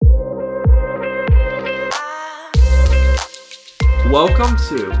Welcome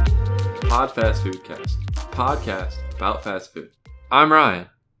to Pod Fast Food Cast, podcast about fast food. I'm Ryan.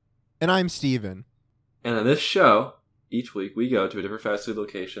 And I'm Steven. And on this show, each week we go to a different fast food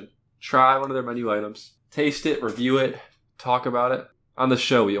location, try one of their menu items, taste it, review it, talk about it. On the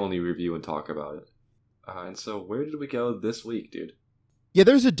show, we only review and talk about it. And so where did we go this week, dude? Yeah,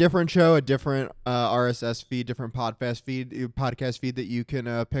 there's a different show, a different RSS feed, different podcast feed that you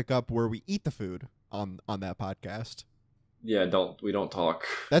can pick up where we eat the food on that podcast. Yeah, we don't talk.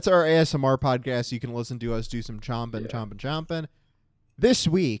 That's our ASMR podcast. You can listen to us do some chomping. This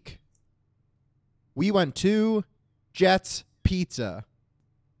week, we went to Jets Pizza.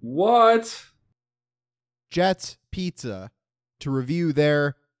 What? Jets Pizza to review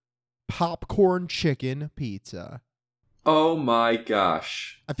their popcorn chicken pizza. Oh my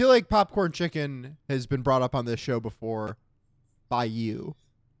gosh. I feel like popcorn chicken has been brought up on this show before by you.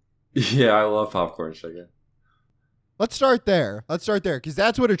 Yeah, I love popcorn chicken. Let's start there, because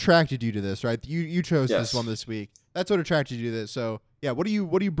that's what attracted you to this, right? You chose this one this week. That's what attracted you to this. So, yeah, what do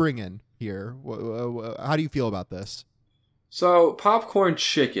you bring in here? How do you feel about this? So, popcorn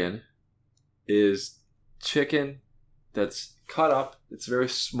chicken is chicken that's cut up. It's very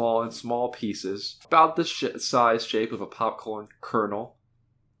small in small pieces, about the size shape of a popcorn kernel.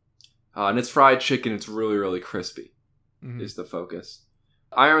 And it's fried chicken. It's really, really crispy is the focus.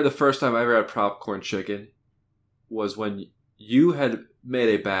 I remember the first time I ever had popcorn chicken was when you had made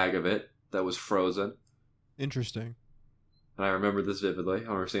a bag of it that was frozen. Interesting. And I remember this vividly. I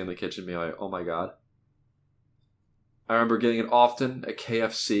remember sitting in the kitchen being like, oh my God. I remember getting it often at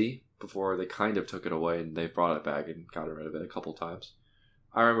KFC before they kind of took it away and they brought it back and got rid of it a couple times.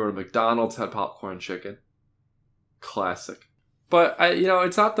 I remember when McDonald's had popcorn chicken. Classic. But,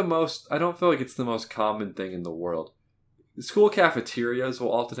 it's not the most, I don't feel like it's the most common thing in the world. School cafeterias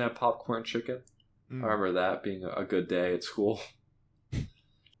will often have popcorn chicken. I remember that being a good day at school.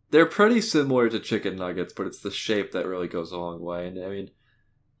 They're pretty similar to chicken nuggets, but it's the shape that really goes a long way. And I mean,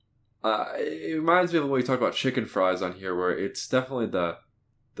 it reminds me of when we talk about chicken fries on here, where it's definitely the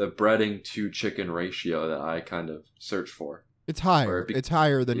breading to chicken ratio that I kind of search for. It's higher. It's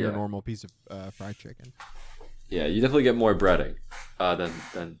higher than your normal piece of fried chicken. Yeah, you definitely get more breading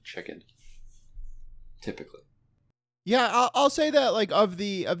than chicken, typically. Yeah, I'll say that, like, of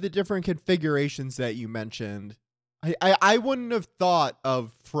the different configurations that you mentioned, I wouldn't have thought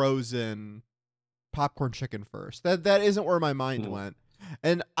of frozen popcorn chicken first. That isn't where my mind went.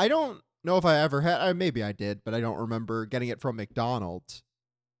 And I don't know if I ever had, maybe I did, but I don't remember getting it from McDonald's.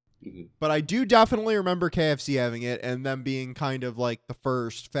 But I do definitely remember KFC having it and them being kind of like the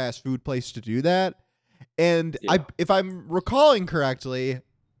first fast food place to do that. And if I'm recalling correctly,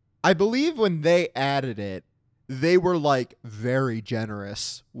 I believe when they added it, they were like very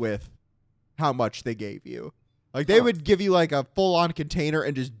generous with how much they gave you. Like they would give you like a full on container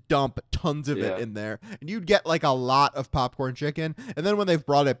and just dump tons of it in there. And you'd get like a lot of popcorn chicken. And then when they've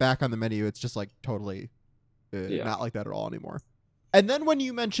brought it back on the menu, it's just like totally not like that at all anymore. And then when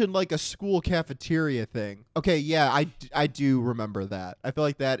you mentioned like a school cafeteria thing, okay, yeah, I do remember that. I feel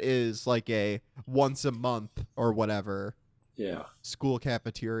like that is like a once a month or whatever. Yeah. School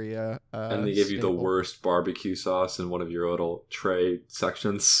cafeteria. And they give you the worst barbecue sauce in one of your little tray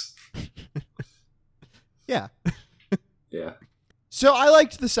sections. Yeah. Yeah. So I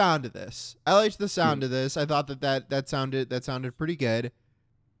liked the sound of this. I thought that sounded pretty good.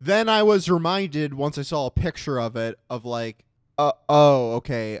 Then I was reminded once I saw a picture of it of like,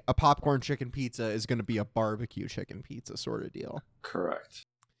 okay, a popcorn chicken pizza is going to be a barbecue chicken pizza sort of deal. Correct.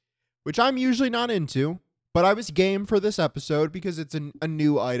 Which I'm usually not into. But I was game for this episode because it's a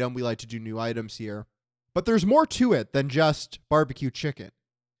new item. We like to do new items here. But there's more to it than just barbecue chicken.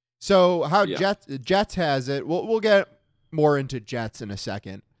 So how Jets has it, we'll get more into Jets in a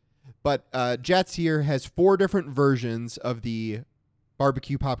second. But Jets here has 4 different versions of the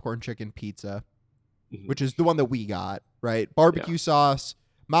barbecue popcorn chicken pizza, which is the one that we got, right? Barbecue sauce,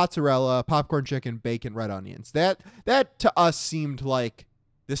 mozzarella, popcorn chicken, bacon, red onions. That to us seemed like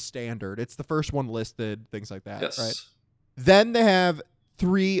the standard. It's the first one listed, things like that, right? Then they have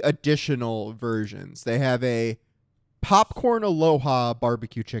 3 additional versions. They have a popcorn aloha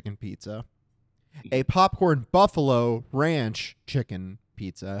barbecue chicken pizza, a popcorn buffalo ranch chicken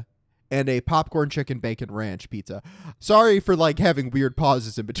pizza, and a popcorn chicken bacon ranch pizza. Sorry for like having weird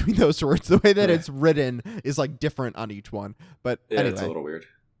pauses in between those words. The way that it's written is like different on each one. But anyway, it's a little weird.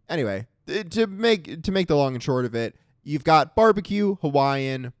 Anyway, to make the long and short of it, you've got barbecue,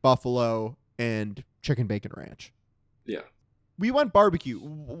 Hawaiian, buffalo, and chicken bacon ranch. Yeah. We went barbecue.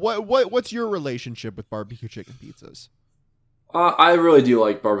 What's your relationship with barbecue chicken pizzas? I really do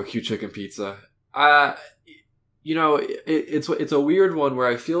like barbecue chicken pizza. It's a weird one where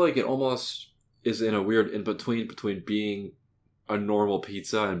I feel like it almost is in a weird in between being a normal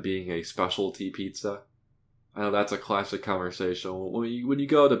pizza and being a specialty pizza. I know that's a classic conversation. When you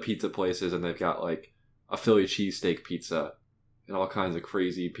go to pizza places and they've got like a Philly cheesesteak pizza and all kinds of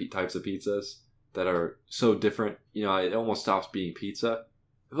crazy types of pizzas that are so different, it almost stops being pizza.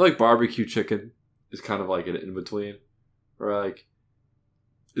 I feel like barbecue chicken is kind of like an in between, where like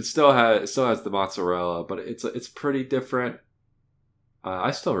it still has the mozzarella, but it's pretty different.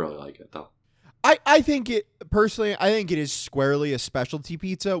 I still really like it though. I think it personally. I think it is squarely a specialty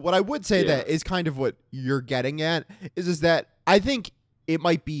pizza. What I would say that is kind of what you're getting at is that I think it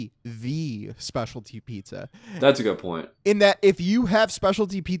might be the specialty pizza. That's a good point. In that, if you have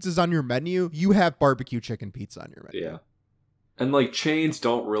specialty pizzas on your menu, you have barbecue chicken pizza on your menu. Yeah, and like chains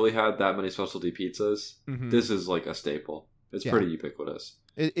don't really have that many specialty pizzas. Mm-hmm. This is like a staple. It's pretty ubiquitous.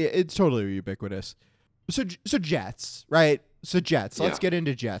 It's totally ubiquitous. So Jets, right? So Jets. Let's get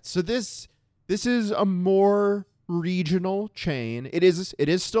into Jets. So this is a more regional chain. It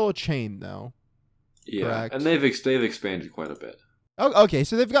is still a chain though. Yeah, correct? And they've expanded quite a bit. Oh, okay,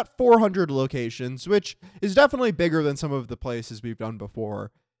 so they've got 400 locations, which is definitely bigger than some of the places we've done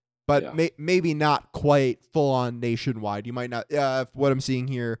before, but maybe not quite full on nationwide. You might not. What I'm seeing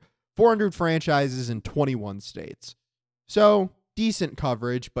here, 400 franchises in 21 states. So decent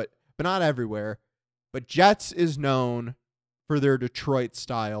coverage, but not everywhere. But Jets is known for their Detroit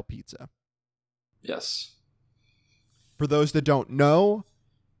style pizza. Yes. For those that don't know,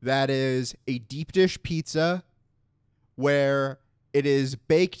 that is a deep dish pizza where it is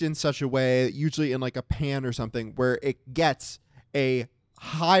baked in such a way, usually in like a pan or something, where it gets a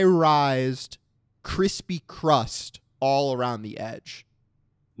high-rised, crispy crust all around the edge.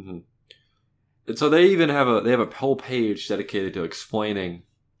 Mm-hmm. And so they even have a whole page dedicated to explaining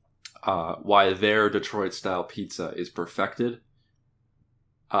why their Detroit style pizza is perfected.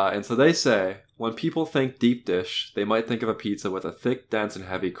 And so they say, when people think deep dish, they might think of a pizza with a thick, dense, and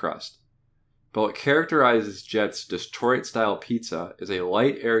heavy crust. But what characterizes Jet's Detroit-style pizza is a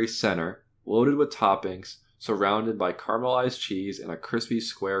light, airy center, loaded with toppings, surrounded by caramelized cheese and a crispy,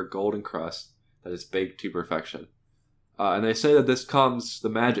 square, golden crust that is baked to perfection. And they say that the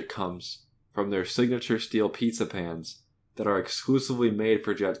magic comes from their signature steel pizza pans that are exclusively made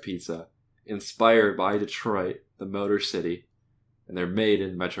for Jet's Pizza, inspired by Detroit, the Motor City, and they're made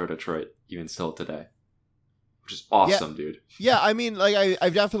in Metro Detroit, even still today. Which is awesome, dude. Yeah, I mean, like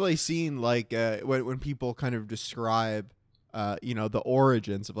I've definitely seen like when people kind of describe, the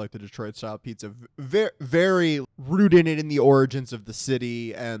origins of like the Detroit style pizza, very rooted in the origins of the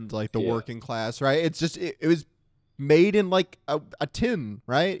city and like the working class, right? It's just it was made in like a tin,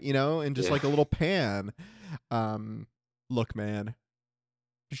 right? In just like a little pan. Look, man,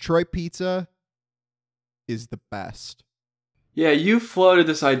 Detroit pizza is the best. Yeah, you floated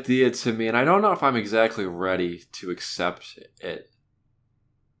this idea to me, and I don't know if I'm exactly ready to accept it.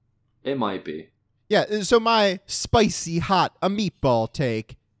 It might be. Yeah, so my spicy hot a meatball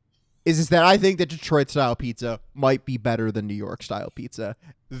take is that I think that Detroit-style pizza might be better than New York-style pizza,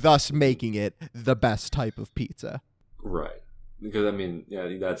 thus making it the best type of pizza. Right. Because, I mean, yeah, I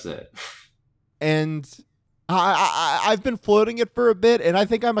think that's it. And I've been floating it for a bit, and I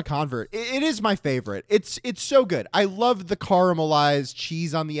think I'm a convert. It is my favorite. It's so good. I love the caramelized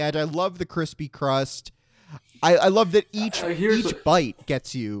cheese on the edge. I love the crispy crust. I love that each bite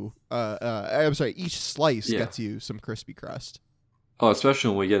gets you. Each slice gets you some crispy crust. Oh,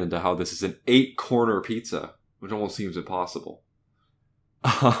 especially when we get into how this is an 8-corner pizza, which almost seems impossible.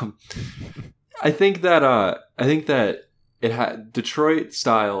 I think that it had Detroit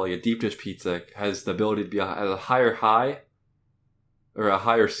style, like a deep dish pizza, has the ability to be a higher high or a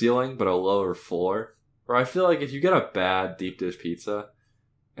higher ceiling, but a lower floor. Or I feel like if you get a bad deep dish pizza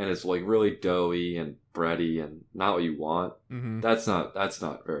and it's like really doughy and bready and not what you want, that's not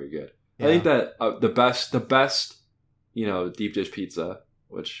very good. Yeah. I think that the best deep dish pizza,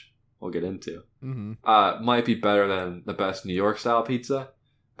 which we'll get into, might be better than the best New York style pizza.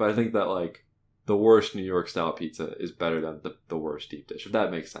 But I think that like the worst New York style pizza is better than the worst deep dish, if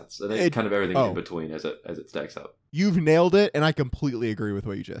that makes sense. And it's kind of everything in between as it stacks up. You've nailed it, and I completely agree with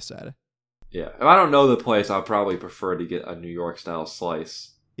what you just said. Yeah. If I don't know the place, I'd probably prefer to get a New York style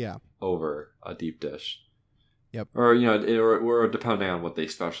slice over a deep dish. Yep. Or, or depending on what they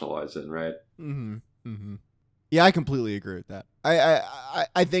specialize in, right? Mm-hmm. Mm-hmm. Yeah, I completely agree with that.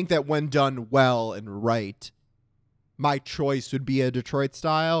 I think that when done well and right, my choice would be a Detroit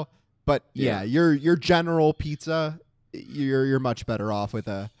style. But your general pizza, you're much better off with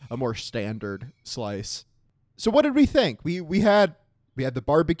a more standard slice. So what did we think? We had the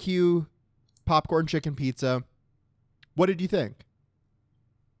barbecue popcorn chicken pizza. What did you think?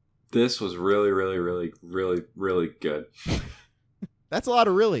 This was really, really, really, really, really good. That's a lot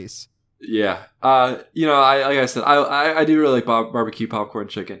of reallys. Yeah. I like I said, I do really like barbecue popcorn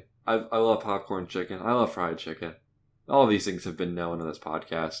chicken. I love popcorn chicken. I love fried chicken. All of these things have been known in this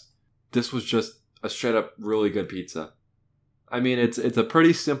podcast. This was just a straight up really good pizza. I mean, it's a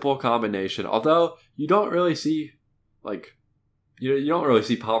pretty simple combination. Although you don't really see you don't really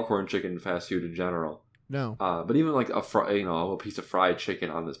see popcorn chicken in fast food in general. No. But even like a piece of fried chicken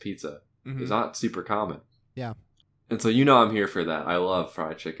on this pizza is not super common. Yeah. And so I'm here for that. I love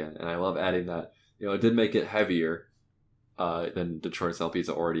fried chicken, and I love adding that. It did make it heavier than Detroit style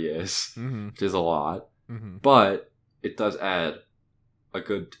pizza already is, which is a lot. But it does add a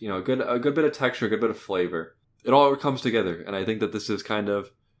good bit of texture, a good bit of flavor. It all comes together, and I think that this is kind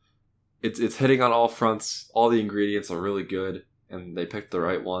of it's hitting on all fronts. All the ingredients are really good, and they picked the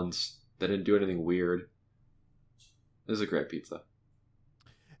right ones. They didn't do anything weird. This is a great pizza.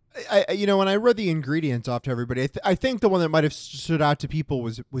 When I read the ingredients off to everybody, I think the one that might have stood out to people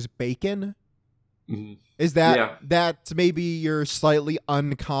was bacon. Mm-hmm. Is that's maybe your slightly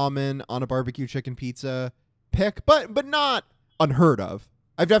uncommon on a barbecue chicken pizza pick, but not unheard of.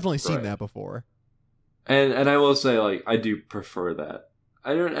 I've definitely seen that before. And I will say, like, I do prefer that.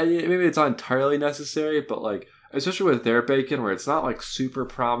 Maybe it's not entirely necessary, but like, especially with their bacon, where it's not like super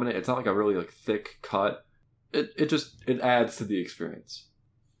prominent, it's not like a really like thick cut. It adds to the experience.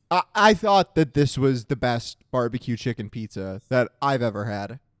 I thought that this was the best barbecue chicken pizza that I've ever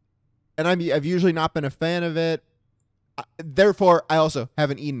had. And I've usually not been a fan of it. Therefore, I also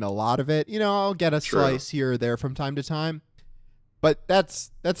haven't eaten a lot of it. I'll get a slice here or there from time to time. But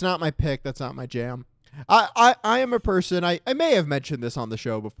that's not my pick. That's not my jam. I am a person, I may have mentioned this on the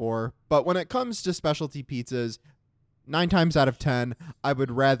show before, but when it comes to specialty pizzas, 9 times out of 10, I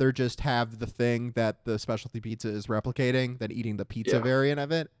would rather just have the thing that the specialty pizza is replicating than eating the pizza variant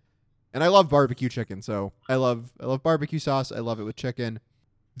of it. And I love barbecue chicken, so I love barbecue sauce. I love it with chicken.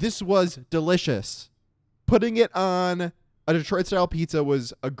 This was delicious. Putting it on a Detroit-style pizza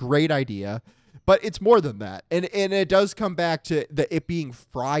was a great idea, but it's more than that. And it does come back to it being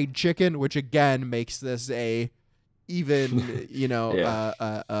fried chicken, which again makes this a even,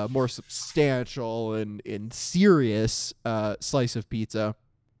 a more substantial and serious slice of pizza.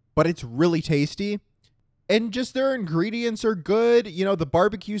 But it's really tasty. And just their ingredients are good. The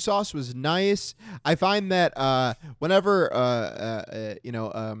barbecue sauce was nice. I find that whenever,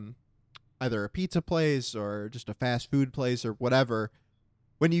 either a pizza place or just a fast food place or whatever,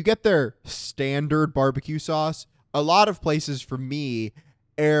 when you get their standard barbecue sauce, a lot of places for me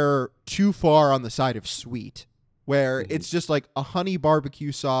err too far on the side of sweet, where it's just like a honey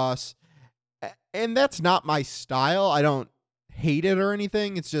barbecue sauce. And that's not my style. I don't hate it or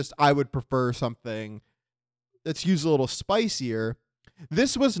anything. It's just I would prefer something that's used a little spicier.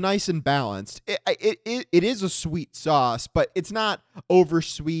 This was nice and balanced. It is a sweet sauce, but it's not over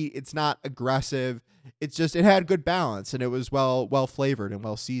sweet. It's not aggressive. It's just it had good balance, and it was well flavored and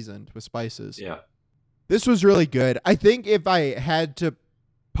well seasoned with spices. Yeah, this was really good. I think if I had to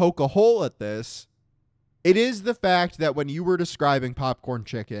poke a hole at this, it is the fact that when you were describing popcorn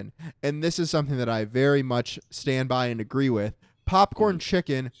chicken, and this is something that I very much stand by and agree with, popcorn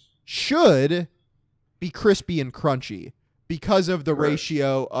chicken should be crispy and crunchy because of the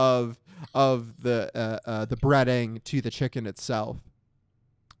ratio of the breading to the chicken itself.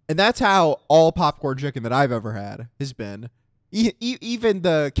 And that's how all popcorn chicken that I've ever had has been. Even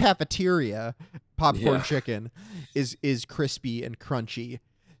the cafeteria popcorn chicken is crispy and crunchy.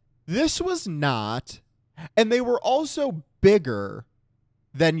 This was not, and they were also bigger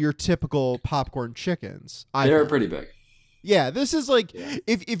than your typical popcorn chickens. They were pretty big. Yeah, this is like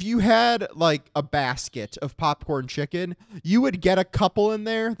if you had like a basket of popcorn chicken, you would get a couple in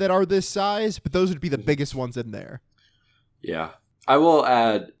there that are this size, but those would be the biggest ones in there. Yeah. I will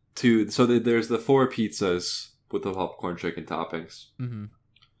add there's the 4 pizzas with the popcorn chicken toppings. Mm-hmm.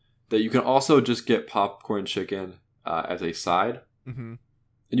 That you can also just get popcorn chicken as a side. Mm-hmm.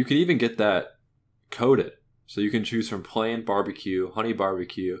 And you can even get that coated. So you can choose from plain barbecue, honey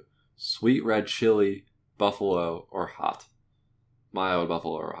barbecue, sweet red chili, buffalo, or hot. Mild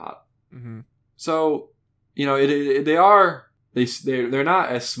buffalo or hot. Mm-hmm. So, they're not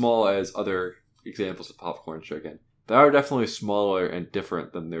as small as other examples of popcorn chicken. They are definitely smaller and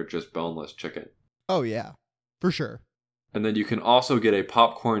different than their just boneless chicken. Oh, yeah. For sure. And then you can also get a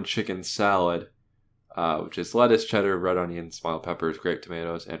popcorn chicken salad, which is lettuce, cheddar, red onions, mild peppers, grape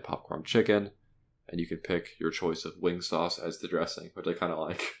tomatoes, and popcorn chicken. And you can pick your choice of wing sauce as the dressing, which I kind of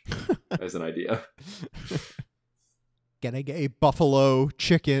like as an idea. getting a buffalo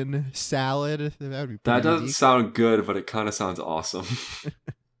chicken salad. That would be pretty That doesn't unique. sound good, but it kind of sounds awesome.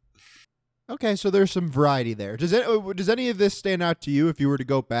 Okay, so there's some variety there. Does any of this stand out to you? If you were to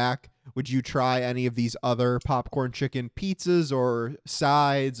go back, would you try any of these other popcorn chicken pizzas or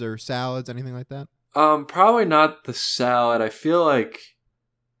sides or salads, anything like that? Probably not the salad. I feel like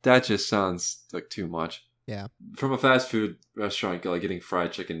that just sounds like too much. Yeah. From a fast food restaurant, like getting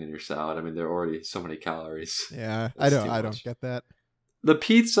fried chicken in your salad. I mean, there are already so many calories. Yeah, That's I too don't much. get that. The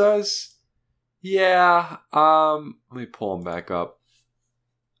pizzas, yeah. Let me pull them back up.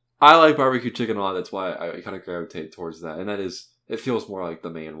 I like barbecue chicken a lot. That's why I kind of gravitate towards that, and that is, it feels more like the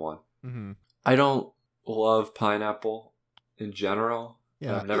main one. Mm-hmm. I don't love pineapple in general.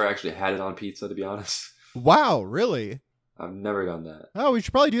 Yeah. I've never actually had it on pizza, to be honest. Wow, really? I've never done that. Oh, we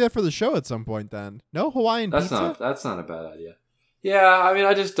should probably do that for the show at some point then. No Hawaiian pizza? That's not a bad idea. Yeah, I mean,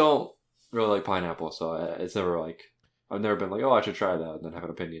 I just don't really like pineapple, so it's never like, I've never been like, oh, I should try that and then have an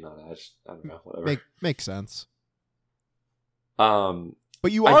opinion on it. I don't know, whatever. Makes sense. Um,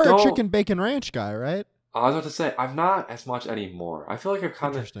 But you I are a don't- chicken bacon ranch guy, right? I was about to say, I'm not as much anymore. I feel like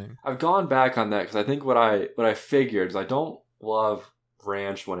Interesting. I've gone back on that because I think what I figured is I don't love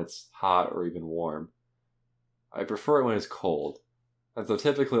ranch when it's hot or even warm. I prefer it when it's cold. And so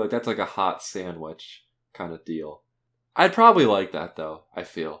typically, like, that's like a hot sandwich kind of deal. I'd probably like that, though, I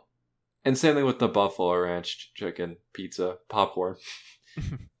feel. And same thing with the Buffalo Ranch chicken pizza popcorn.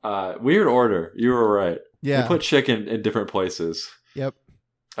 Weird order. You were right. Yeah. They put chicken in different places. Yep.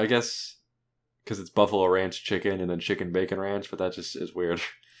 I guess because it's Buffalo Ranch chicken and then chicken bacon ranch, but that just is weird.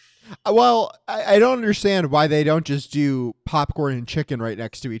 Well, I don't understand why they don't just do popcorn and chicken right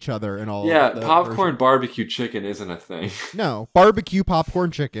next to each other and all. Yeah, of the popcorn versions. barbecue chicken isn't a thing. No, barbecue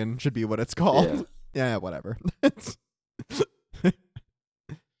popcorn chicken should be what it's called. Yeah. Yeah, whatever.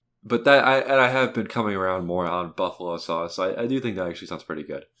 But I have been coming around more on buffalo sauce. So I do think that actually sounds pretty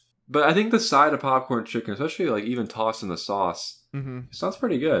good. But I think the side of popcorn chicken, especially like even tossed in the sauce, sounds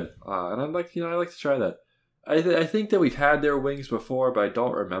pretty good. And I like to try that. I think that we've had their wings before, but I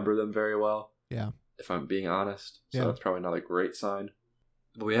don't remember them very well. Yeah. If I'm being honest. So Yeah. that's probably not a great sign.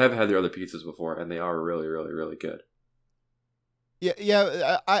 But we have had their other pizzas before, and they are really, really, really good.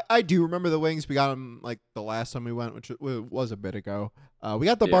 Yeah. I do remember the wings. We got them like the last time we went, which was a bit ago. We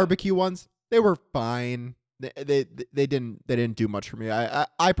got the Yeah. barbecue ones. They were fine. They didn't do much for me.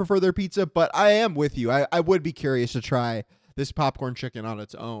 I prefer their pizza, but I am with you. I would be curious to try this popcorn chicken on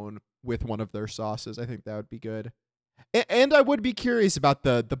its own with one of their sauces. I think that would be good. And I would be curious about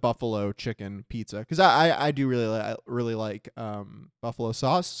the buffalo chicken pizza because I do really like buffalo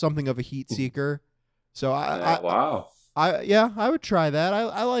sauce, something of a heat seeker. So Wow. I would try that.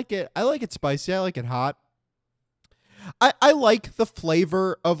 I like it. I like it spicy. I like it hot. I like the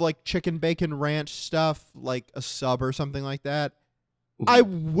flavor of like chicken bacon ranch stuff, like a sub or something like that. I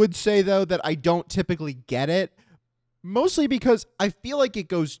would say though that I don't typically get it, mostly because I feel like it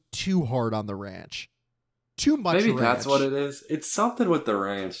goes too hard on the ranch. Too much Maybe ranch. that's what it is. It's something with the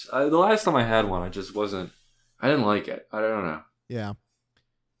ranch. The last time I had one, I didn't like it. I don't know. Yeah.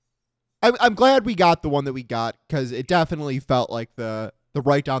 I'm glad we got the one that we got because it definitely felt like the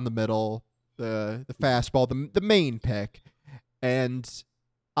right down the middle, the fastball, the main pick, and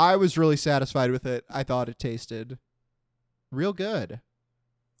I was really satisfied with it. I thought it tasted real good.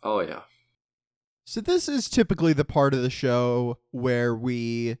 Oh, yeah. So this is typically the part of the show where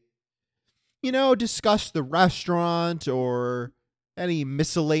we, discuss the restaurant or any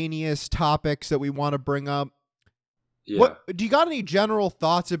miscellaneous topics that we want to bring up. Yeah. What do you got any general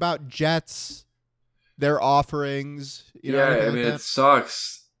thoughts about Jets, their offerings? I mean, it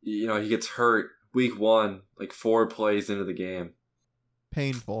sucks. He gets hurt week 1, like 4 plays into the game.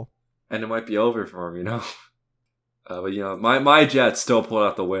 Painful. And it might be over for him, But, my Jets still pulled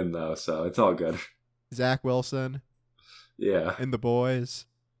out the win, though, so it's all good. Zach Wilson Yeah. and the boys.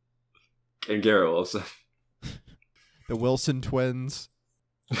 And Garrett Wilson. The Wilson twins.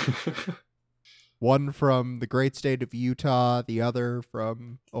 One from the great state of Utah, the other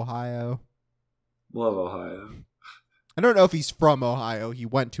from Ohio. Love Ohio. I don't know if he's from Ohio. He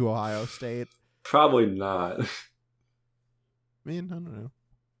went to Ohio State. Probably not. I mean, I don't know.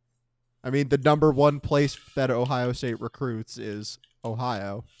 I mean, the number one place that Ohio State recruits is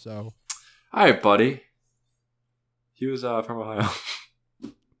Ohio, so. All right, buddy. He was from Ohio.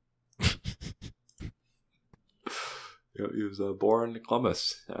 He was born in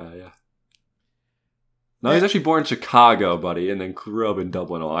Columbus. Yeah. No, he's actually born in Chicago, buddy, and then grew up in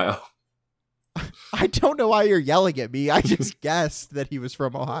Dublin, Ohio. I don't know why you're yelling at me. I just guessed that he was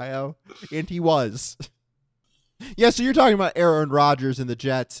from Ohio, and he was. Yeah, so you're talking about Aaron Rodgers and the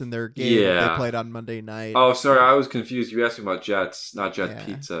Jets and their game that they Yeah. played on Monday night. Oh, sorry, I was confused. You asked me about Jets, not Jet Yeah.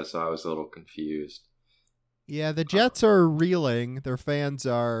 Pizza, so I was a little confused. Yeah, the Jets are reeling. Their fans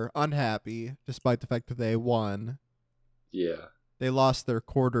are unhappy, despite the fact that they won. Yeah. They lost their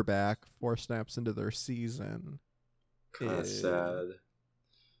quarterback 4 snaps into their season. Kind of sad.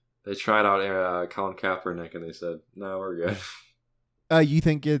 They tried out Colin Kaepernick, and they said, no, we're good. You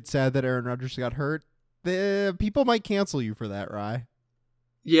think it's sad that Aaron Rodgers got hurt? The people might cancel you for that, Rye.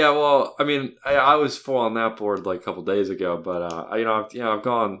 Yeah, well, I mean, I was full on that board like a couple days ago, but I've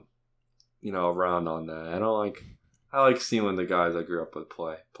gone, around on that. I like seeing when the guys I grew up with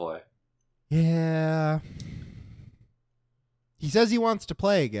play. Yeah. He says he wants to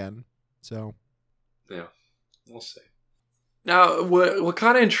play again, so Yeah, we'll see. Now, what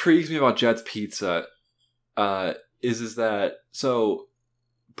kind of intrigues me about Jets Pizza, is that so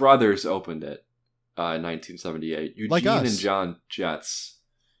Brothers opened it, in 1978. Eugene Like us. and John Jets.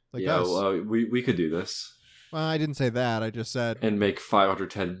 like Yeah, us. we could do this Well, I didn't say that. I just said and make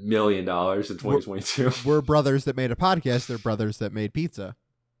 $510 million in 2022. we're brothers that made a podcast. They're brothers that made pizza.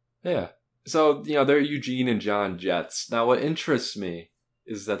 Yeah. So, they're Eugene and John Jets. Now, what interests me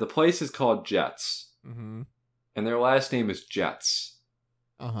is that the place is called Jets, Mm-hmm. and their last name is Jets.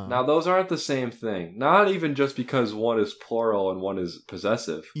 Uh-huh. Now, those aren't the same thing. Not even just because one is plural and one is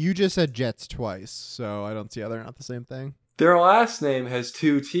possessive. You just said Jets twice, so I don't see how they're not the same thing. Their last name has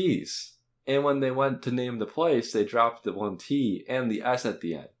 2 T's. And when they went to name the place, they dropped the 1 T and the S at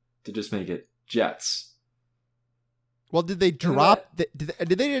the end to just make it Jets. Well, did they drop? They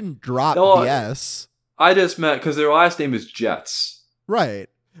didn't drop No, the S, I just meant because their last name is Jets. right?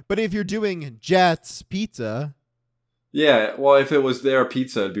 But if you're doing Jets Pizza, Yeah, well, if it was their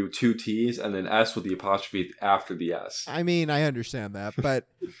pizza, it'd be with 2 T's and an S with the apostrophe after the S. I mean, I understand that, but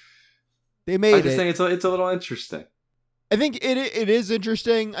they I made just it. think it's a little interesting. I think it is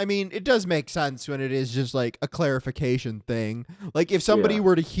interesting. I mean, it does make sense when it is just like a clarification thing. Like if somebody Yeah.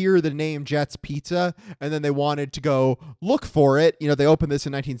 were to hear the name Jets Pizza and then they wanted to go look for it, they opened this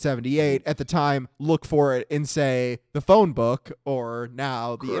in 1978. At the time, look for it in, say, the phone book or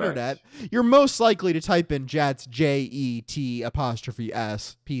now the Correct. internet. You're most likely to type in Jets, JET''S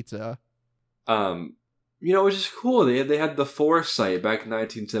pizza. Which is cool. They had the foresight back in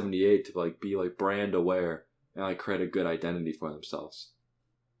 1978 to be brand aware and create a good identity for themselves.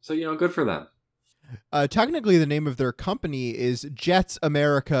 So good for them. Technically, the name of their company is Jets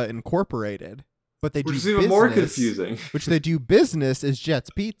America Incorporated, but they Which do is even business, more confusing. Which they do business as Jets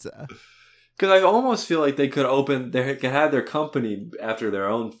Pizza. Because I almost feel like they could have their company after their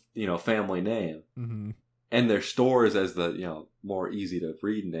own family name, Mm-hmm. and their stores as the more easy to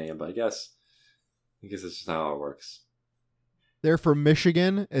read name. But I guess it's just how it works. They're from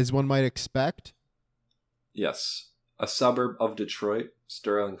Michigan, as one might expect. Yes, a suburb of Detroit,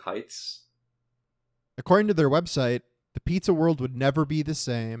 Sterling Heights. According to their website, the pizza world would never be the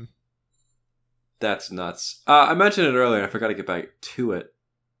same. That's nuts. I mentioned it earlier, and I forgot to get back to it.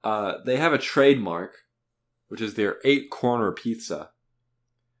 They have a trademark, which is their 8-corner pizza,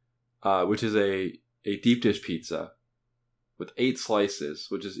 which is a deep dish pizza with 8 slices,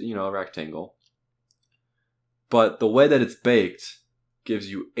 which is, a rectangle. But the way that it's baked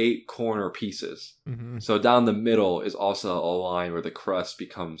gives you 8-corner pieces. Mm-hmm. So down the middle is also a line where the crust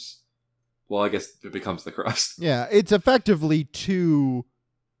becomes, well, I guess it becomes the crust. Yeah, it's effectively 2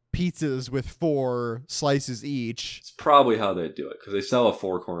 pizzas with 4 slices each. It's probably how they do it, because they sell a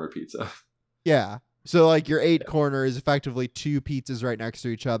 4-corner pizza. Yeah. So your 8 corner is effectively 2 pizzas right next to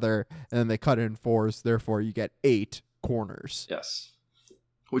each other, and then they cut it in 4s. Therefore, you get 8 corners. Yes.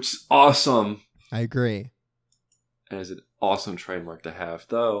 Which is awesome. I agree. And is an awesome trademark to have.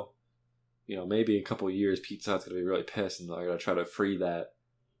 Though, maybe in a couple of years, Pizza Hut's going to be really pissed, and they're going to try to free that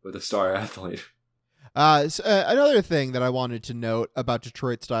with a star athlete. Another thing that I wanted to note about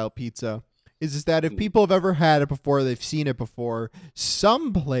Detroit-style pizza is that if people have ever had it before, they've seen it before,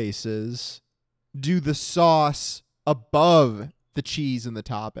 some places do the sauce above the cheese and the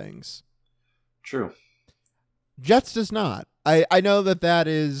toppings. True. Jets does not. I know that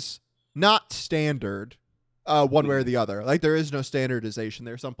is not standard one way or the other. There is no standardization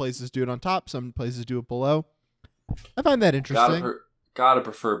there. Some places do it on top, some places do it below. I find that interesting. Gotta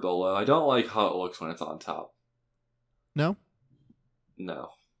prefer below. I don't like how it looks when it's on top. No?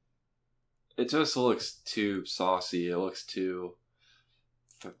 No. It just looks too saucy. It looks too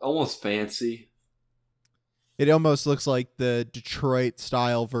almost fancy. It almost looks like the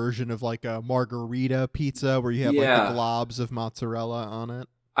Detroit-style version of a margarita pizza where you have the globs of mozzarella on it.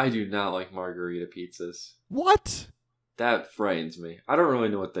 I do not like margarita pizzas. What? That frightens me. I don't really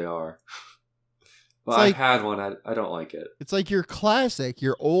know what they are. Well, I've had one. I don't like it. It's like your classic,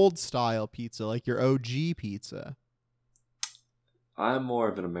 your old style pizza, like your OG pizza. I'm more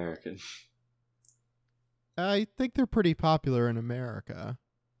of an American. I think they're pretty popular in America.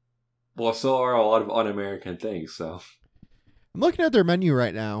 Well, so are a lot of un-American things, so. I'm looking at their menu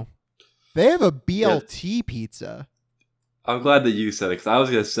right now. They have a BLT pizza. I'm glad that you said it, because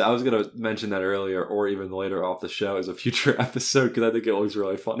I was gonna mention that earlier, or even later off the show as a future episode, because I think it looks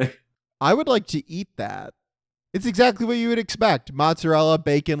really funny. I would like to eat that. It's exactly what you would expect: mozzarella,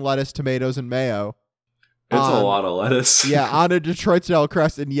 bacon, lettuce, tomatoes, and mayo. It's a lot of lettuce. Yeah, on a Detroit style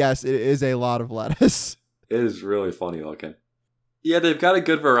crust, and yes, it is a lot of lettuce. It is really funny looking. Yeah, they've got a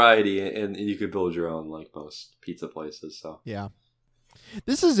good variety, and you could build your own like most pizza places. So yeah,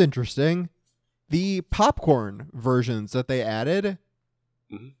 this is interesting. The popcorn versions that they added,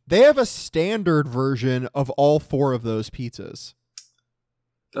 they have a standard version of all 4 of those pizzas.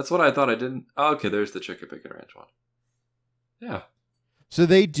 That's what I thought. I didn't. Oh, okay, there's the chicken bacon ranch one. Yeah. So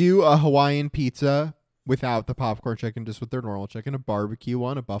they do a Hawaiian pizza without the popcorn chicken, just with their normal chicken, a barbecue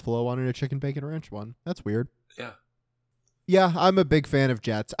one, a buffalo one, and a chicken bacon ranch one. That's weird. Yeah. Yeah, I'm a big fan of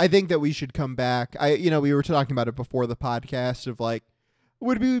Jets. I think that we should come back. We were talking about it before the podcast of like,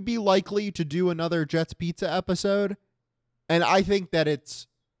 would we be likely to do another Jets pizza episode? And I think that it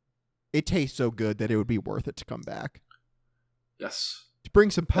tastes so good that it would be worth it to come back. Yes. To bring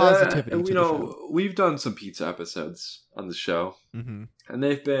some positivity to the show. We've done some pizza episodes on the show, and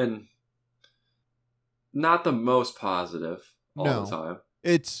they've been not the most positive all the time.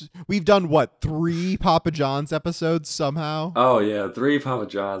 We've done what, 3 Papa John's episodes somehow? Oh yeah, 3 Papa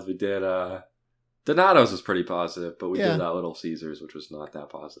John's. We did Donato's was pretty positive, but we did Little Caesars, which was not that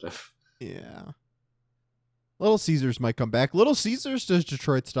positive. Yeah. Little Caesars might come back. Little Caesars does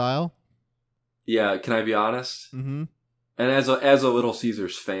Detroit style. Yeah, can I be honest? Mm-hmm. And as a Little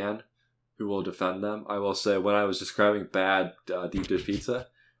Caesars fan who will defend them, I will say when I was describing bad deep dish pizza,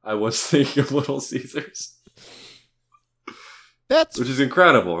 I was thinking of Little Caesars. Which is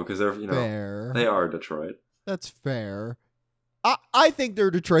incredible because they're fair. They are Detroit. That's fair. I think their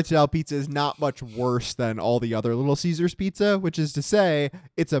Detroit style pizza is not much worse than all the other Little Caesars pizza, which is to say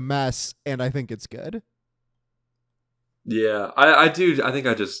it's a mess, and I think it's good. Yeah, I do. I think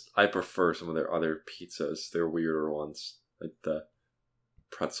I prefer some of their other pizzas. Their weirder ones, like the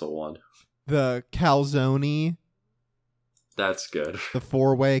pretzel one. The calzone. That's good. The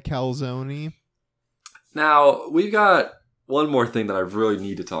 4-way calzone. Now, we've got one more thing that I really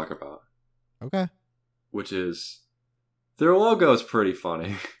need to talk about. Okay. Which is their logo is pretty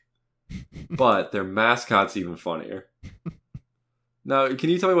funny, but their mascot's even funnier. Now, can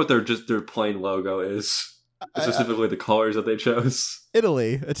you tell me what their plain logo is? Specifically the colors that they chose?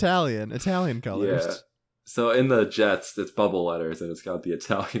 Italian colors. Yeah. So in the Jets, it's bubble letters, and it's got the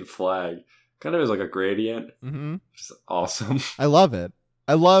Italian flag. Kind of as like a gradient. Mm-hmm. Which is awesome. I love it.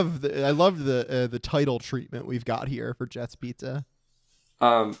 I love the title treatment we've got here for Jets Pizza.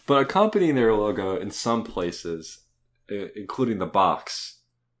 But accompanying their logo in some places, including the box,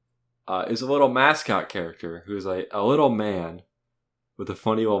 is a little mascot character who's a little man with a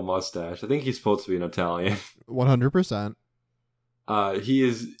funny old mustache. I think he's supposed to be an Italian. 100%. He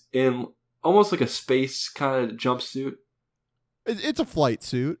is in almost like a space kind of jumpsuit. It's a flight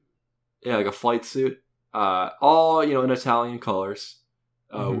suit. Yeah, like a flight suit. All, in Italian colors.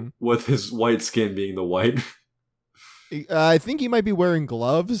 With his white skin being the white. I think he might be wearing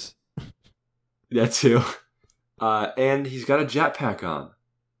gloves. That too. And he's got a jetpack on.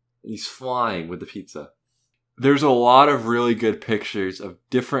 He's flying with the pizza. There's a lot of really good pictures of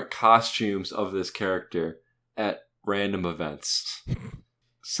different costumes of this character at random events.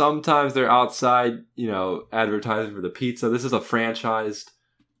 Sometimes they're outside, advertising for the pizza. This is a franchised,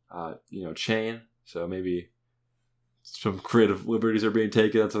 chain. So maybe some creative liberties are being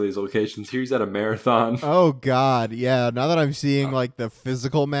taken at some of these locations. Here he's at a marathon. Oh, God. Yeah. Now that I'm seeing the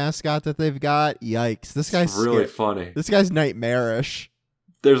physical mascot that they've got, yikes. This guy's really funny. This guy's nightmarish.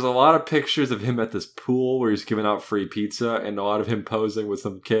 There's a lot of pictures of him at this pool where he's giving out free pizza and a lot of him posing with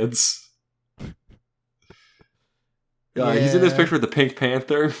some kids. Yeah. He's in this picture with the Pink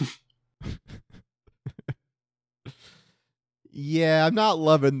Panther. Yeah, I'm not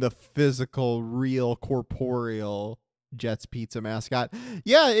loving the physical, real, corporeal Jets Pizza mascot.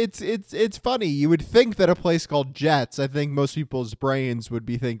 Yeah, it's funny. You would think that a place called Jets, I think most people's brains would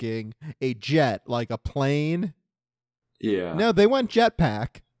be thinking a jet, like a plane. Yeah. No, they went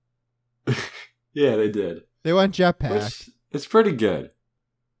jetpack. Yeah, they did. They went jetpack. It's pretty good.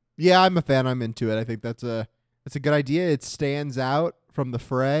 Yeah, I'm a fan. I'm into it. I think that's a good idea. It stands out from the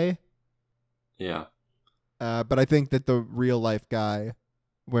fray. Yeah. But I think that the real life guy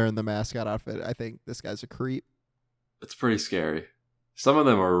wearing the mascot outfit. I think this guy's a creep. It's pretty scary. Some of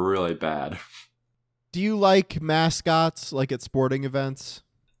them are really bad. Do you like mascots like at sporting events?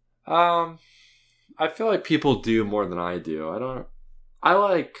 I feel like people do more than I do. I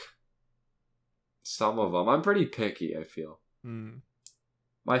like some of them. I'm pretty picky, I feel.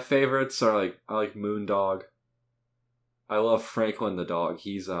 My favorites are I like Moondog. I love Franklin the dog.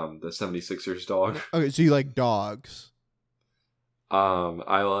 He's the 76ers dog. Okay, so you like dogs.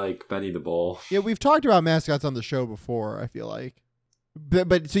 I like Benny the Bull. Yeah, we've talked about mascots on the show before, I feel like.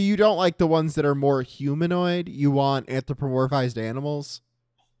 But so you don't like the ones that are more humanoid? You want anthropomorphized animals?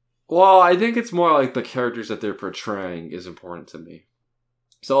 Well, I think it's more like the characters that they're portraying is important to me.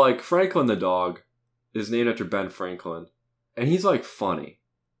 So like Franklin the dog is named after Ben Franklin, and he's like funny.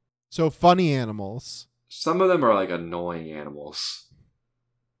 So funny animals. Some of them are like annoying animals.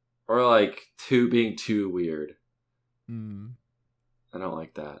 Or like being too weird. I don't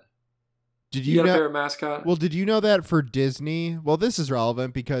like that. Did you got a favorite mascot? Well, did you know that for Disney? Well, this is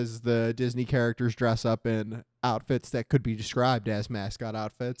relevant because the Disney characters dress up in outfits that could be described as mascot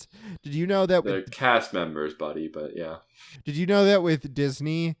outfits. Did you know that they're cast members, buddy, but yeah. Did you know that with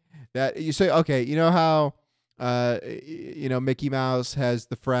Disney that you say, okay, you know how Mickey Mouse has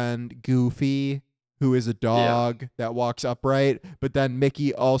the friend Goofy who is a dog that walks upright, but then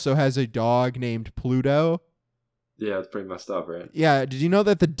Mickey also has a dog named Pluto? Yeah, it's pretty messed up, right? Yeah, did you know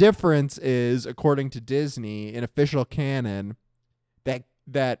that the difference is, according to Disney, in official canon,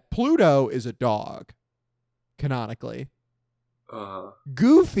 that Pluto is a dog, canonically.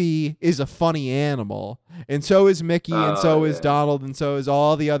 Goofy is a funny animal, and so is Mickey, and so is Donald, and so is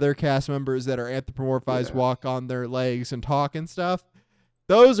all the other cast members that are anthropomorphized, walk on their legs and talk and stuff.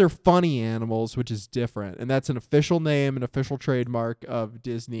 Those are funny animals, which is different, and that's an official name, an official trademark of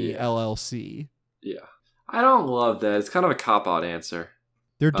Disney LLC. Yeah. I don't love that. It's kind of a cop-out answer.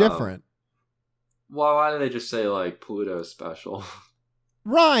 They're different. Well, why do they just say, like, Pluto's special?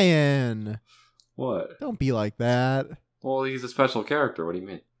 Ryan! What? Don't be like that. Well, he's a special character. What do you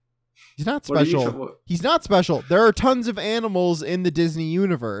mean? He's not special. He's not special. There are tons of animals in the Disney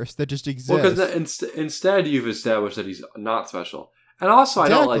universe that just exist. Well, because instead you've established that he's not special. And also, I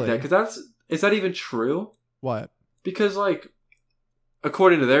don't like that, because is that even true? What? Because, like,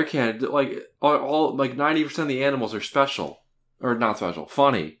 according to their canon, like, all 90% of the animals are special. Or not special.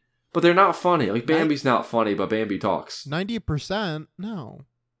 Funny. But they're not funny. Like, Bambi's not funny, but Bambi talks. 90%? No.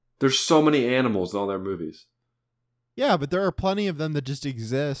 There's so many animals in all their movies. Yeah, but there are plenty of them that just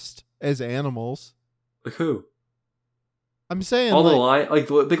exist as animals. Like who? I'm saying all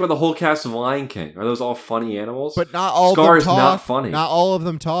think about the whole cast of Lion King. Are those all funny animals? But not all Scar of them talk. Is not funny. Not all of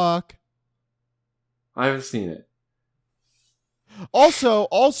them talk. I haven't seen it. Also,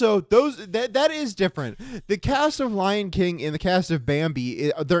 that is different. The cast of Lion King and the cast of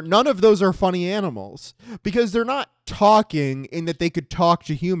Bambi, none of those are funny animals because they're not talking in that they could talk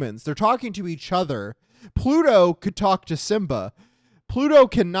to humans. They're talking to each other. Pluto could talk to Simba. Pluto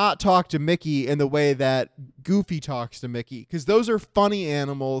cannot talk to Mickey in the way that Goofy talks to Mickey because those are funny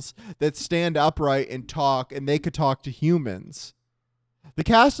animals that stand upright and talk, and they could talk to humans. The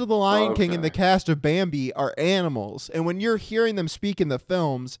cast of The Lion King and the cast of Bambi are animals, and when you're hearing them speak in the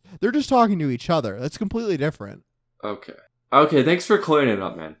films, they're just talking to each other. That's completely different. Okay, thanks for clearing it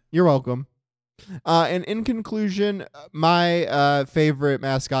up, man. You're welcome. And in conclusion, my favorite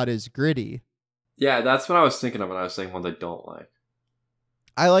mascot is Gritty. Yeah, that's what I was thinking of when I was saying ones I don't like.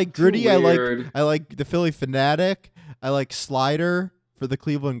 I like Gritty. I like the Philly Fanatic. I like Slider for the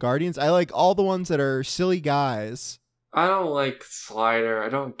Cleveland Guardians. I like all the ones that are silly guys. I don't like Slider. I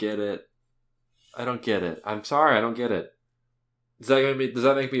don't get it. I'm sorry, I don't get it. Does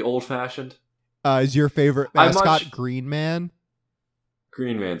that make me old fashioned? Is your favorite mascot Green Man?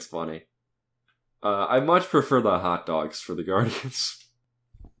 Green Man's funny. I much prefer the hot dogs for the Guardians.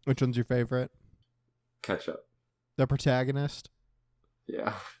 Which one's your favorite? Ketchup. The protagonist?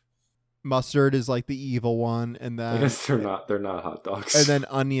 Yeah. Mustard is like the evil one, and then I guess they're not hot dogs. And then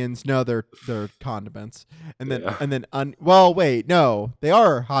onions, no, they're condiments. And then well, wait, no, they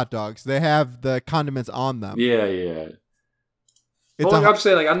are hot dogs. They have the condiments on them. Yeah. I'm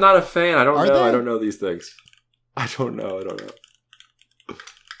saying, I'm not a fan. I don't know. I don't know these things. I don't know.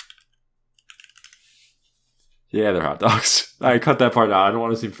 Yeah, they're hot dogs. I cut that part out. I don't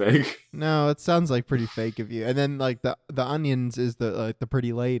want to seem fake. No, it sounds like pretty fake of you. And then like the onions is the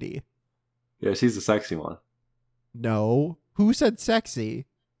pretty lady. Yeah, she's the sexy one. No. Who said sexy?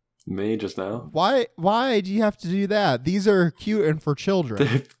 Me just now. Why do you have to do that? These are cute and for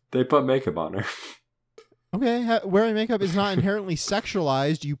children. They put makeup on her. Okay, wearing makeup is not inherently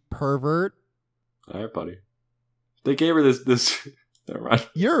sexualized, you pervert. All right, buddy. They gave her this Never mind.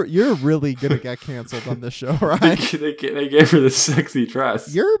 You're really gonna get canceled on this show, right? They gave her this sexy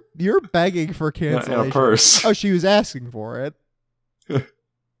dress. You're begging for cancellation. And a purse. Oh, she was asking for it.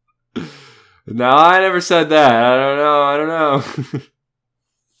 No, I never said that. I don't know.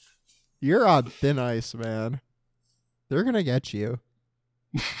 You're on thin ice, man. They're gonna get you.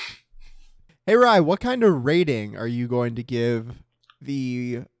 Hey, Rye, what kind of rating are you going to give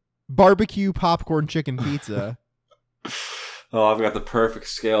the barbecue popcorn chicken pizza Oh, I've got the perfect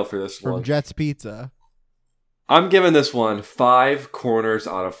scale for this from one. Jet's Pizza? I'm giving this one 5 corners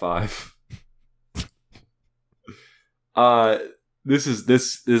out of 5. This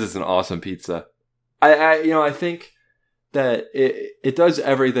is an awesome pizza. I think that it does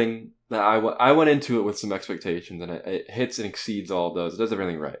everything that I went into it with some expectations, and it hits and exceeds all of those. It does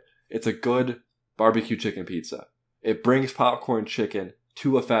everything right. It's a good barbecue chicken pizza. It brings popcorn chicken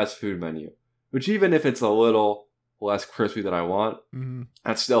to a fast food menu, which even if it's a little less crispy than I want,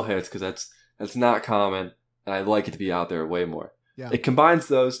 that still hits because that's not common, and I'd like it to be out there way more. Yeah. It combines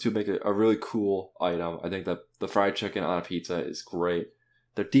those to make a really cool item. I think that the fried chicken on a pizza is great.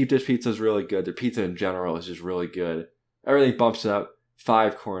 Their deep dish pizza is really good. Their pizza in general is just really good. Everything bumps up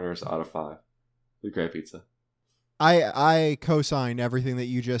 5 corners out of 5. It's a great pizza. I co-sign everything that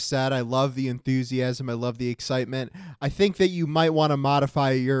you just said. I love the enthusiasm. I love the excitement. I think that you might want to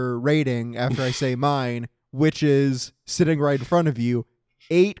modify your rating after I say mine, which is sitting right in front of you,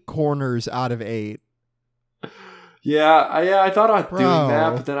 8 corners out of 8. Yeah, I thought about Bro. doing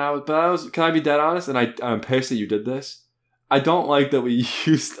that, but then I was. Can I be dead honest? And I'm pissed that you did this. I don't like that we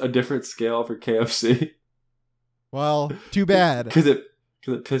used a different scale for KFC Well, too bad. because it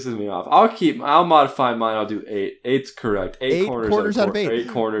pisses me off. I'll modify mine. I'll do 8. 8's correct. 8 corners out of 8. 8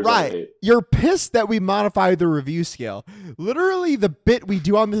 corners out of 8. You're pissed that we modified the review scale. Literally, the bit we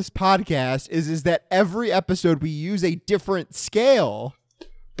do on this podcast is that every episode we use a different scale.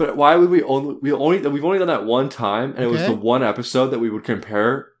 But why would we've only done that one time, and it was Okay. the one episode that we would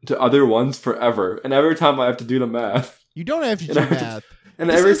compare to other ones forever. And every time I have to do the math, You don't have to do And I have to- math. and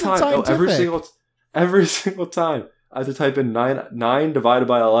This every isn't time, scientific. every single time, I have to type in 9 divided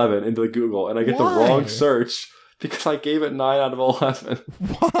by 11 into Google, and I get the Why? wrong search because I gave it 9 out of 11.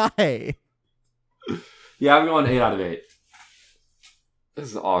 Why? Yeah, I'm going 8 out of 8. This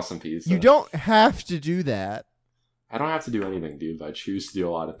is awesome pizza. You don't have to do that. I don't have to do anything, dude. But I choose to do a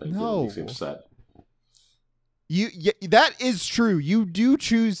lot of things. No. It makes me upset. That is true. You do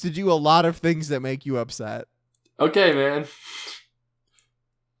choose to do a lot of things that make you upset. Okay, man.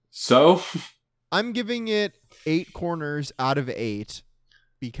 So, I'm giving it 8 corners out of 8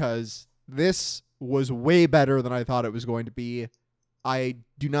 because this was way better than I thought it was going to be. I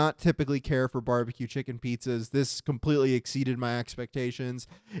do not typically care for barbecue chicken pizzas. This completely exceeded my expectations.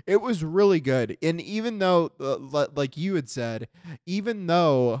 It was really good. And even though, like you had said, even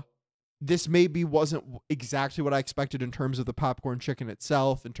though this maybe wasn't exactly what I expected in terms of the popcorn chicken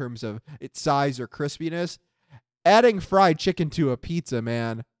itself, in terms of its size or crispiness, adding fried chicken to a pizza,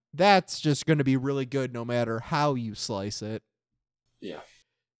 man, that's just going to be really good no matter how you slice it. yeah.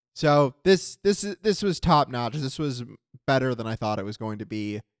 So this was top notch. This was better than I thought it was going to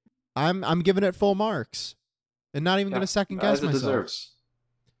be. I'm giving it full marks, and not even going to second guess As it myself. deserves.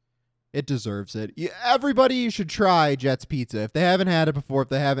 It deserves it. Everybody should try Jet's Pizza if they haven't had it before. If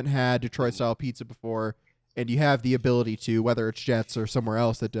they haven't had Detroit style pizza before, and you have the ability to, whether it's Jet's or somewhere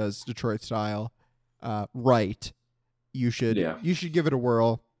else that does Detroit style, right, you should give it a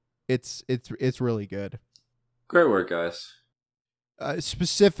whirl. It's really good. Great work, guys.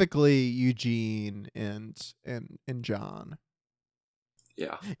 Specifically Eugene and John.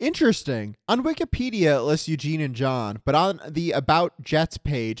 Yeah. Interesting. On Wikipedia, it lists Eugene and John, but on the About Jets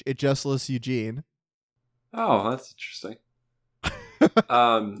page, it just lists Eugene. Oh, that's interesting.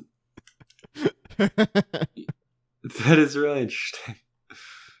 That is really interesting.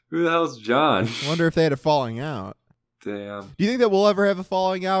 Who the hell's John? I wonder if they had a falling out. Damn. Do you think that we'll ever have a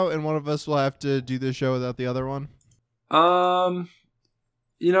falling out and one of us will have to do this show without the other one?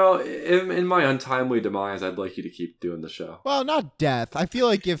 In my untimely demise, I'd like you to keep doing the show. Well, not death. I feel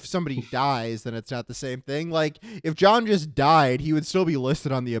like if somebody dies, then it's not the same thing. Like, if John just died, he would still be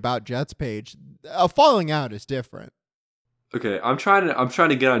listed on the About Jets page. A falling out is different. Okay, I'm trying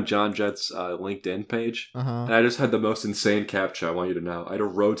to get on John Jett's LinkedIn page, Uh-huh. and I just had the most insane captcha. I want you to know. I had to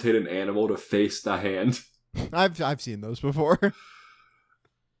rotate an animal to face the hand. I've seen those before.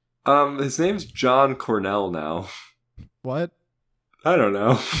 His name's John Cornell now. What? I don't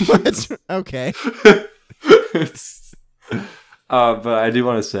know. What? Okay. But I do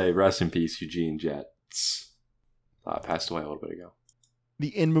want to say, rest in peace, Eugene Jett. Passed away a little bit ago. The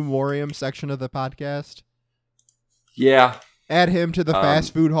in memoriam section of the podcast. Yeah. Add him to the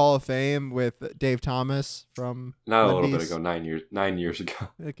fast food hall of fame with Dave Thomas from not Wendy's. a little bit ago, 9 years ago.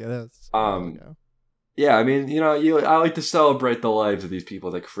 Okay, that's yeah, I mean, I like to celebrate the lives of these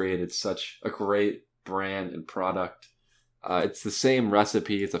people that created such a great brand and product. It's the same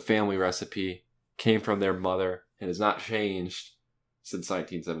recipe. It's a family recipe. Came from their mother and has not changed since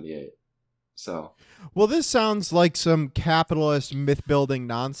 1978. So, well, this sounds like some capitalist myth building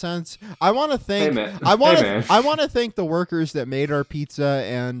nonsense. I want to thank I want to thank the workers that made our pizza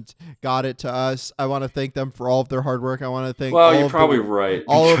and got it to us. I want to thank them for all of their hard work. I want to thank well, you're probably right.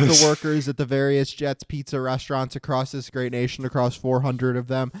 All of the workers at the various Jets Pizza restaurants across this great nation, across 400 of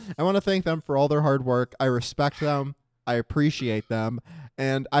them. I want to thank them for all their hard work. I respect them. I appreciate them,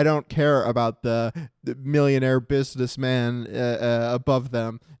 and I don't care about the millionaire businessman above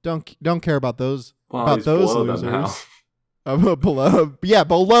them. Don't care about those. Well, about those losers.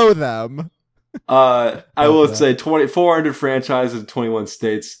 Below them. I will say 400 franchises in 21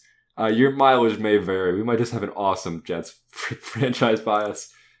 states. Your mileage may vary. We might just have an awesome Jets franchise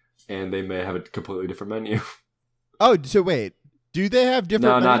bias, and they may have a completely different menu. Oh, so wait. Do they have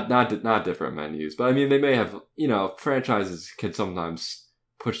different? No, not different menus, but I mean they may have. Franchises can sometimes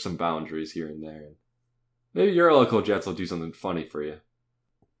push some boundaries here and there. Maybe your local Jets will do something funny for you.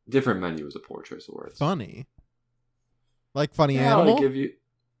 Different menu is a poor choice of words. Funny, like funny animal. Give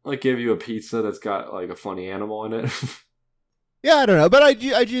you a pizza that's got like a funny animal in it. Yeah, I don't know, but I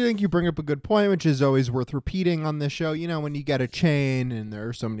do think you bring up a good point, which is always worth repeating on this show. When you get a chain and there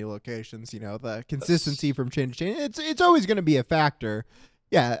are so many locations, the consistency from chain to chain, it's always going to be a factor.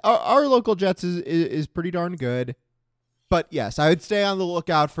 Yeah, our local Jets is pretty darn good. But yes, I would stay on the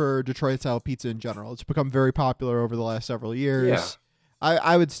lookout for Detroit-style pizza in general. It's become very popular over the last several years. Yeah.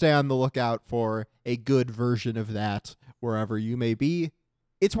 I would stay on the lookout for a good version of that wherever you may be.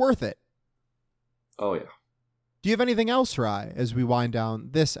 It's worth it. Oh, yeah. Do you have anything else, Rye, as we wind down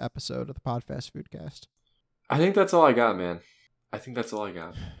this episode of the Podfast Foodcast? I think that's all I got, man. I think that's all I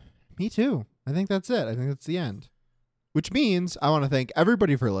got. Me too. I think that's it. I think that's the end. Which means I want to thank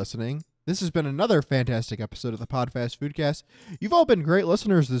everybody for listening. This has been another fantastic episode of the Podfast Foodcast. You've all been great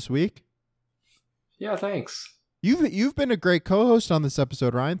listeners this week. Yeah, thanks. You've been a great co-host on this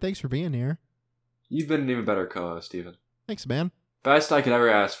episode, Ryan. Thanks for being here. You've been an even better co-host, Steven. Thanks, man. Best I could ever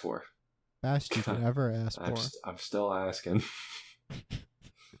ask for. Best you could ever ask for. I'm still asking.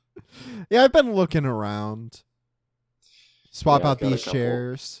 Yeah, I've been looking around. Swap out these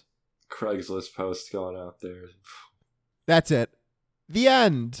chairs. Craigslist posts going out there. That's it. The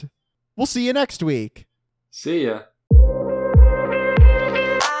end. We'll see you next week. See ya.